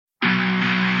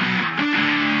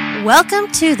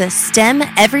Welcome to the STEM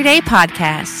Everyday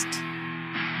Podcast,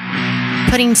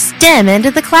 putting STEM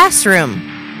into the classroom.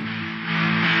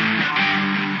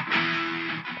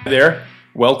 Hi there.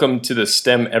 Welcome to the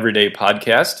STEM Everyday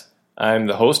Podcast. I'm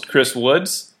the host, Chris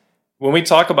Woods. When we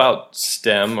talk about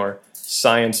STEM, or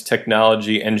science,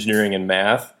 technology, engineering, and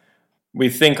math, we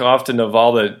think often of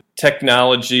all the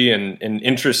technology and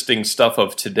interesting stuff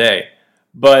of today.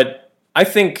 But I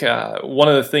think one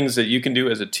of the things that you can do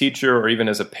as a teacher or even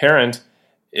as a parent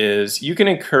is you can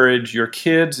encourage your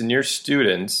kids and your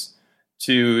students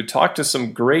to talk to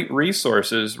some great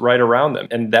resources right around them.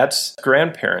 And that's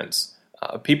grandparents,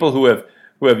 people who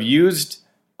have used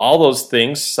all those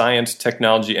things, science,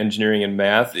 technology, engineering, and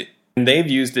math, and they've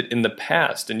used it in the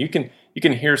past. And you can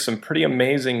hear some pretty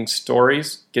amazing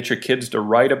stories, get your kids to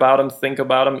write about them, think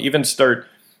about them, even start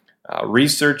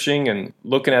researching and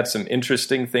looking at some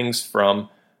interesting things from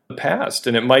the past.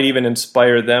 And it might even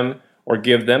inspire them or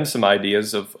give them some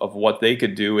ideas of what they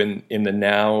could do in the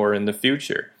now or in the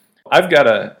future. I've got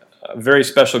a very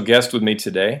special guest with me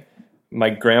today. My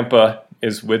grandpa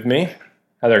is with me.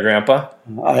 Hi there, Grandpa.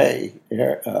 Hi,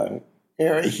 Eric.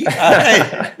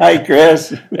 Hi,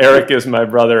 Chris. Eric is my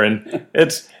brother, and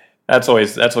that's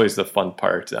always the fun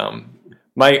part.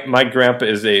 My grandpa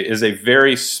is a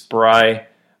very spry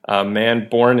man,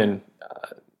 born in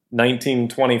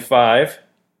 1925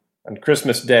 on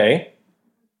Christmas Day.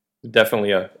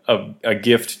 Definitely a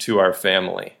gift to our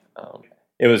family.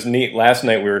 It was neat. Last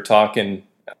night we were talking.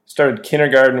 Started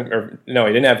kindergarten, or no,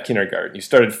 he didn't have kindergarten. You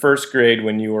started first grade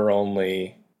when you were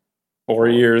only 4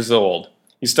 years old.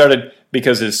 He started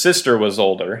because his sister was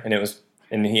older,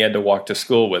 and he had to walk to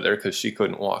school with her because she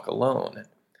couldn't walk alone.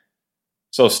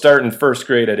 So starting first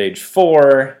grade at age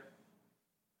 4.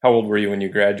 How old were you when you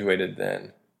graduated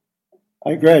then?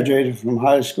 I graduated from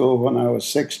high school when I was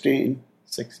 16.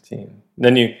 16.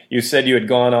 Then you said you had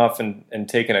gone off and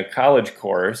taken a college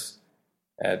course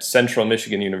at Central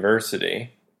Michigan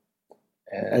University.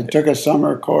 I took a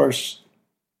summer course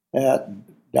at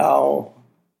Dow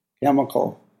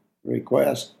Chemical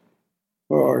Request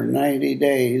for 90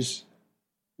 days,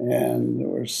 and there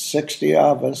were 60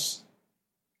 of us.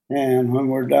 And when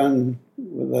we're done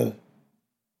with the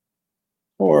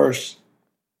course,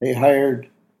 they hired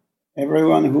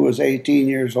everyone who was 18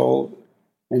 years old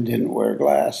and didn't wear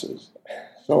glasses.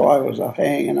 So I was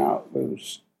hanging out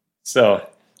loose. So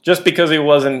just because he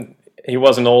wasn't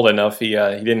old enough, he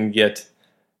didn't get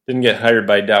hired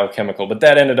by Dow Chemical, but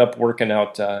that ended up working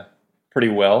out pretty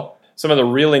well. Some of the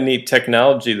really neat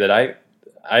technology that I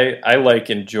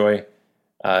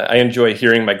enjoy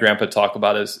hearing my grandpa talk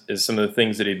about is some of the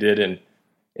things that he did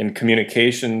in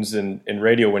communications and in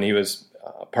radio when he was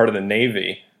part of the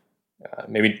Navy.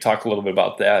 Maybe talk a little bit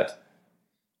about that.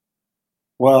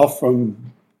 Well,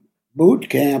 from boot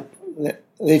camp,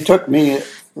 they took me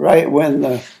right when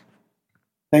the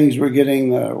things were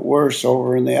getting worse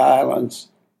over in the islands,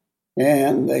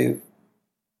 and they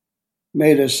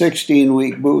made a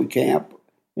 16-week boot camp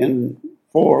in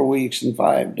 4 weeks and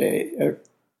 5 days.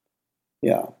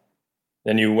 Yeah.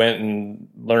 Then you went and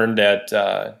learned at,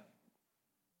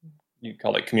 you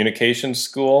call it communications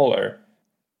school, or?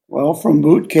 Well, from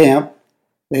boot camp,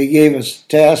 they gave us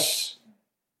tests,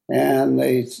 and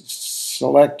they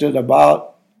selected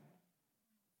about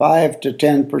 5 to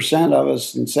 10% of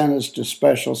us and sent us to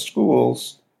special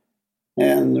schools,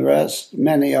 and the rest,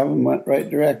 many of them, went right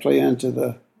directly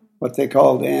into what they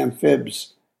called the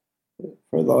amphibs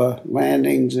for the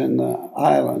landings in the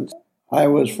islands. I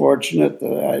was fortunate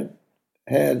that I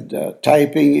had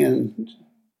typing in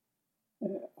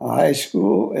high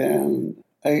school, and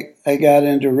I got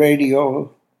into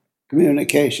radio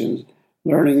communications,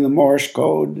 learning the Morse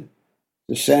code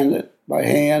to send it by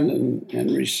hand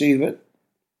and receive it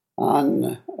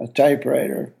on a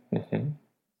typewriter. Mm-hmm.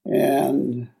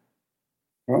 And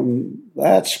from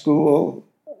that school,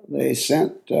 they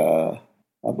sent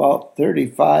about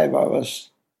 35 of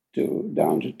us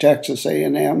down to Texas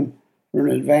A&M for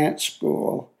an advanced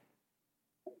school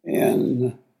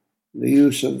in the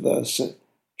use of the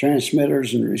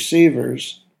transmitters and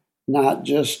receivers, not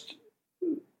just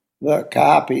the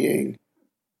copying.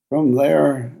 From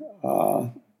there,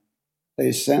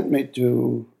 they sent me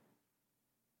to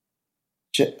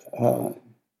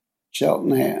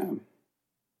Cheltenham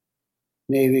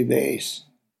Navy Base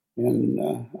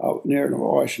out near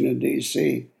Washington,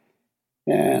 D.C.,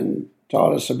 and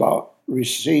taught us about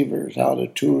receivers, how to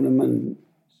tune them and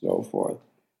so forth.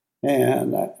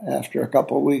 And after a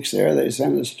couple of weeks there, they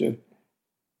sent us to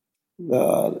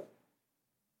the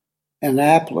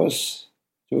Annapolis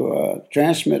to a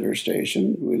transmitter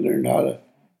station. We learned how to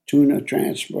tune a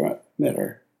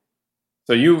transmitter.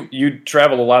 So you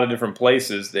traveled a lot of different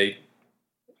places. They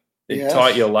Yes.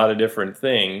 taught you a lot of different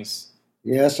things.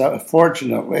 Yes,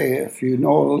 fortunately, if you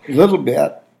know a little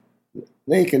bit,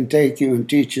 they can take you and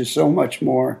teach you so much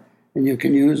more, and you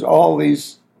can use all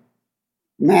these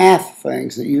math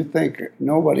things that you think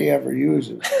nobody ever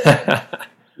uses.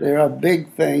 They're a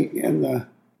big thing in the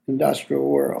industrial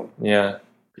world. Yeah.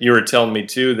 You were telling me,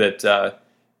 too, that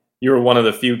you were one of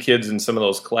the few kids in some of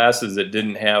those classes that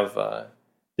didn't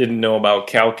know about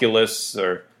calculus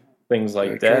or things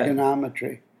like that.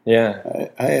 Trigonometry. Yeah.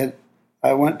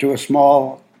 I went to a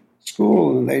small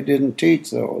school and they didn't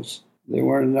teach those. There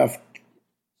weren't enough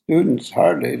students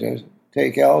hardly to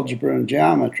take algebra and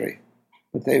geometry,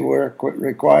 but they were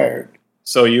required.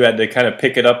 So you had to kind of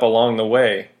pick it up along the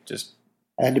way.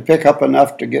 I had to pick up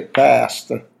enough to get past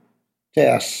the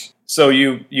tests. So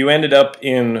you ended up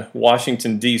in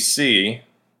Washington, D.C.,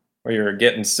 where you were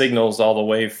getting signals all the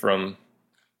way from...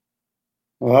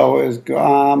 Well, it was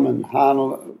Guam and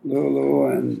Honolulu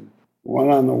and one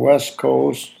on the West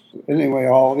Coast. Anyway,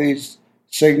 all these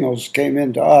signals came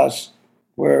into us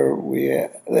where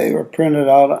they were printed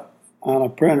out on a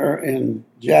printer in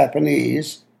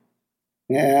Japanese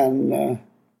and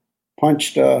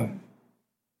punched a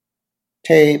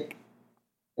tape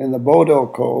in the Bodo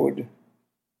code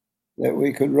that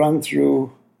we could run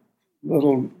through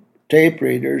little tape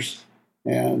readers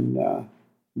and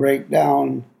break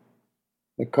down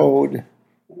the code,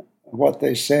 what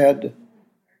they said,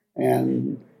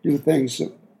 and do things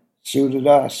that suited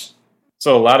us.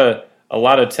 So a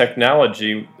lot of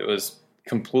technology that was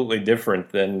completely different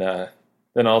than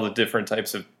all the different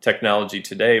types of technology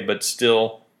today, but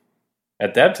still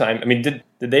at that time, I mean, did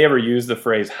they ever use the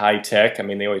phrase high tech? I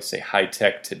mean, they always say high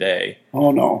tech today.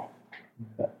 Oh no.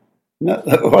 No,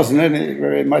 there wasn't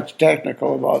very much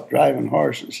technical about driving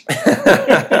horses.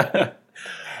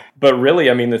 But really,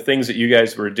 I mean, the things that you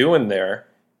guys were doing there,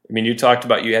 I mean, you talked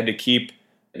about you had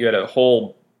a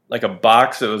whole, like a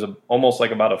box that was almost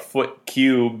like about a foot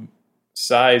cube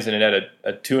size, and it had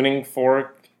a tuning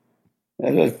fork.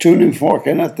 It had a tuning fork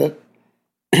in it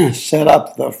that set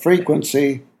up the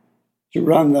frequency to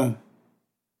run the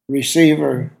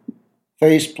receiver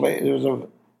faceplate. There was a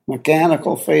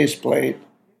mechanical faceplate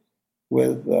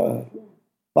with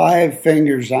 5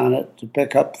 fingers on it to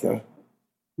pick up the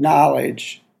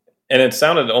knowledge. And it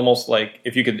sounded almost like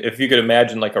if you could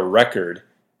imagine like a record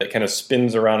that kind of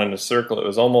spins around in a circle. It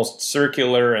was almost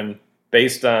circular, and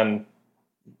based on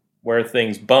where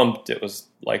things bumped, it was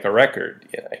like a record.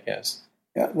 Yeah, I guess.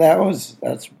 Yeah,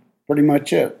 that's pretty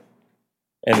much it.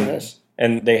 And yes.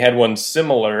 And they had one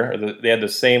similar. They had the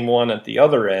same one at the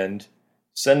other end,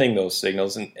 sending those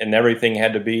signals, and everything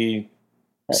had to be.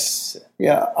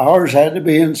 Yeah, ours had to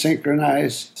be in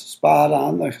synchronized spot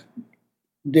on the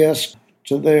disc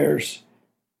to theirs.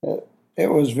 It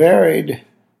was varied.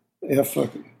 If the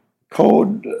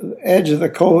edge of the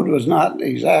code was not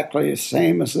exactly the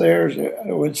same as theirs, it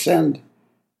would send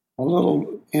a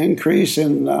little increase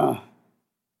in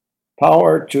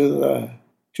power to the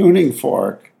tuning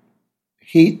fork,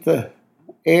 heat the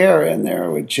air in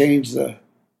there, would change the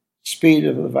speed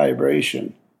of the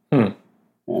vibration.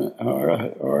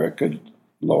 Or it could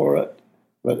lower it.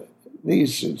 But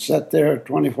these would sit there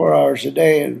 24 hours a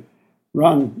day and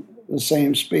run the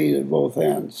same speed at both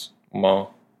ends.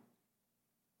 Wow.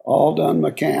 All done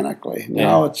mechanically.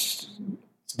 Now it's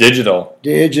digital.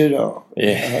 Digital.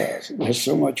 Yeah. It's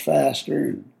so much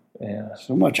faster and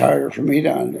so much harder for me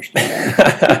to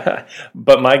understand.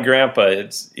 But my grandpa,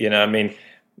 I mean,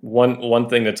 one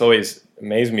thing that's always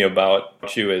amazed me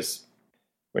about you is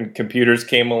when computers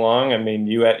came along, I mean,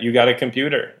 you got a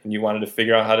computer and you wanted to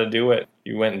figure out how to do it.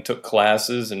 You went and took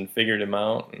classes and figured them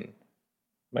out. And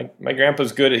my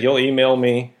grandpa's good. He'll email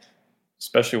me,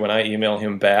 especially when I email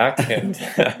him back, and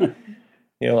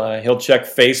he'll check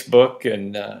Facebook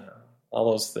and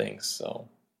all those things. So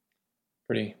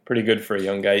pretty good for a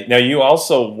young guy. Now, you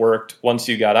also worked, once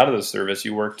you got out of the service,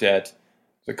 you worked at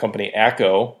the company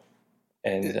ACCO,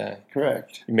 and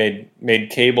correct. You made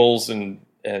cables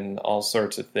and all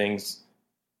sorts of things.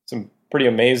 Some pretty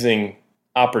amazing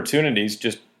opportunities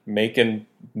just making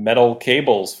metal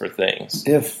cables for things.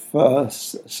 If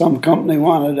some company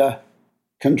wanted a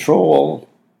control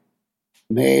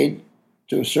made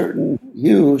to a certain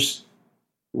use,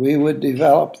 we would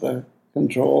develop the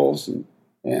controls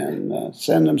and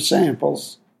send them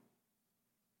samples,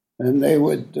 and they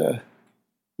would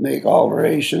make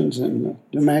alterations in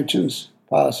dimensions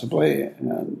possibly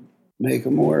and make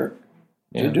them work.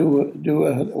 To do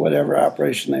whatever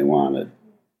operation they wanted.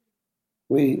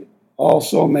 We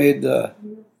also made the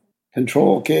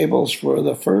control cables for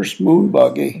the first moon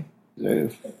buggy to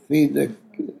feed the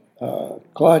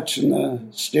clutch and the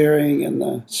steering and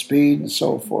the speed and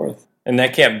so forth. And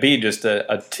that can't be just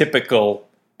a typical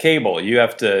cable. You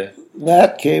have to...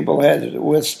 That cable had to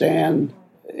withstand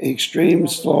extreme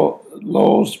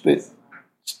low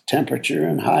temperature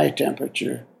and high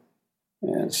temperature.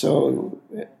 And so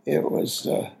it was,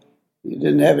 you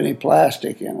didn't have any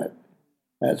plastic in it,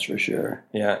 that's for sure.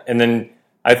 Yeah, and then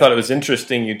I thought it was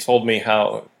interesting, you told me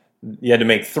how you had to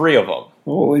make 3 of them.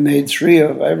 Well, we made 3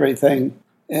 of everything,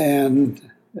 and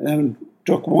then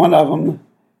took one of them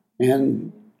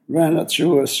and ran it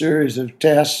through a series of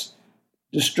tests,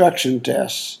 destruction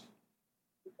tests,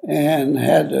 and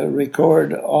had to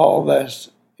record all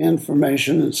this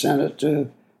information and send it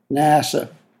to NASA.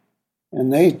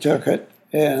 And they took it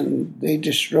and they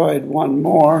destroyed one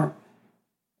more.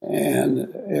 And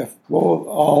if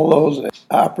all those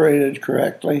operated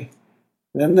correctly,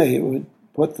 then they would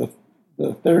put the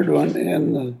third one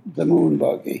in the moon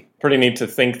buggy. Pretty neat to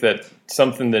think that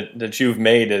something that you've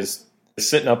made is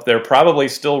sitting up there, probably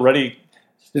still ready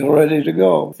to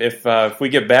go. If we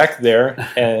get back there,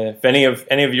 and if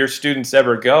any of your students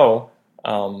ever go,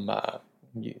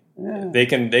 they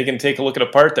can take a look at a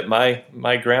part that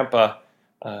my grandpa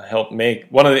helped make.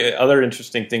 One of the other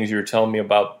interesting things you were telling me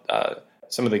about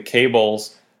some of the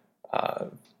cables,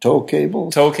 tow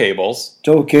cables.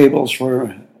 Tow cables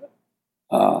for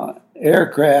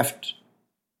aircraft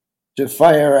to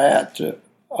fire at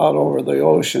out over the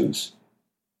oceans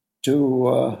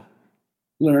to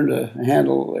learn to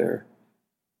handle their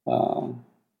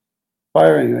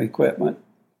firing equipment.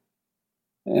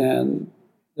 And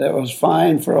that was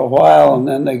fine for a while, and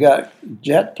then they got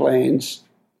jet planes,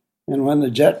 and when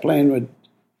the jet plane would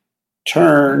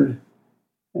turn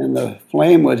and the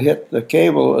flame would hit the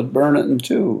cable, it would burn it in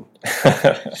two.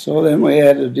 So then we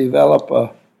had to develop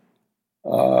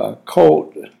a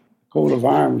coat of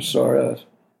arms sort of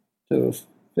to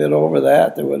fit over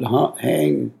that would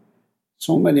hang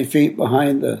so many feet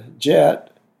behind the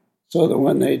jet, so that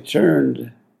when they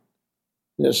turned,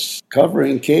 this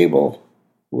covering cable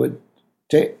would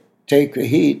take the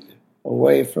heat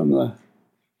away from the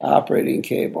operating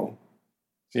cable.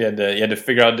 So you had to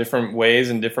figure out different ways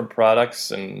and different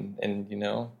products, and you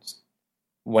know,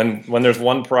 when there's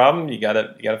one problem, you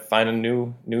gotta find a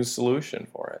new solution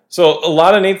for it. So a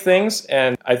lot of neat things,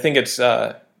 and I think it's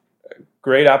a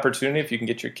great opportunity if you can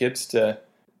get your kids to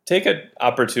take an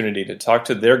opportunity to talk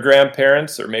to their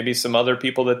grandparents or maybe some other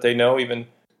people that they know. Even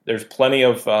there's plenty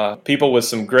of people with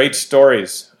some great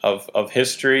stories of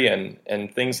history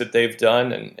and things that they've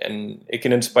done, and it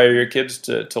can inspire your kids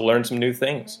to learn some new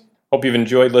things. Hope you've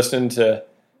enjoyed listening to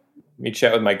me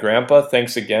chat with my grandpa.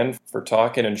 Thanks again for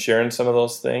talking and sharing some of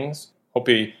those things. Hope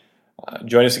you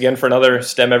join us again for another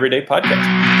STEM Everyday podcast.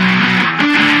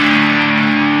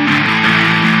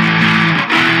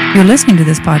 You're listening to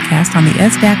this podcast on the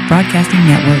SDAC Broadcasting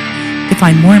Network. To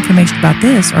find more information about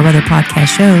this or other podcast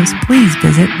shows, please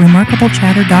visit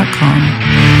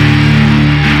remarkablechatter.com.